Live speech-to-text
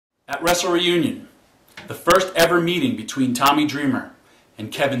At Wrestle Reunion, the first ever meeting between Tommy Dreamer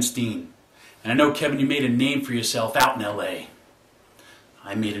and Kevin Steen. And I know, Kevin, you made a name for yourself out in LA.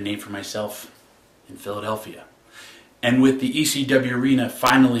 I made a name for myself in Philadelphia. And with the ECW arena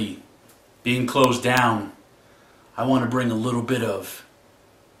finally being closed down, I want to bring a little bit of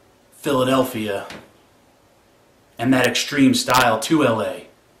Philadelphia and that extreme style to LA.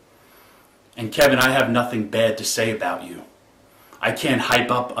 And Kevin, I have nothing bad to say about you. I can't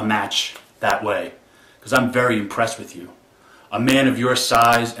hype up a match that way because I'm very impressed with you. A man of your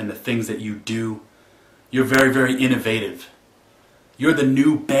size and the things that you do, you're very, very innovative. You're the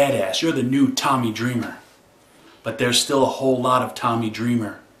new badass. You're the new Tommy Dreamer. But there's still a whole lot of Tommy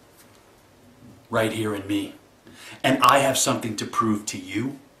Dreamer right here in me. And I have something to prove to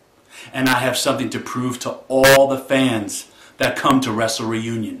you. And I have something to prove to all the fans that come to Wrestle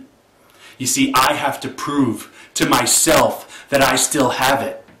Reunion. You see, I have to prove to myself that I still have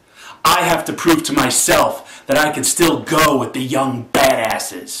it. I have to prove to myself that I can still go with the young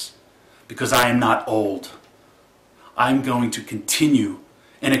badasses. Because I am not old. I'm going to continue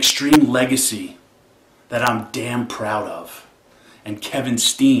an extreme legacy that I'm damn proud of. And Kevin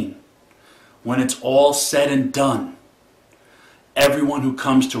Steen, when it's all said and done, everyone who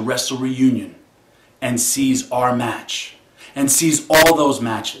comes to Wrestle Reunion and sees our match, and sees all those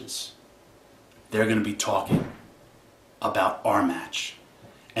matches, they're going to be talking about our match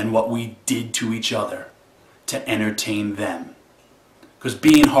and what we did to each other to entertain them. Because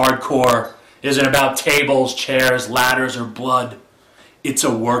being hardcore isn't about tables, chairs, ladders, or blood. It's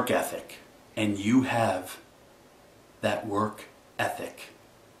a work ethic. And you have that work ethic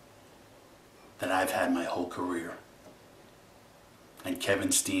that I've had my whole career. And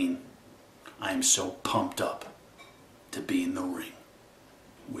Kevin Steen, I am so pumped up to be in the ring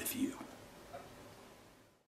with you.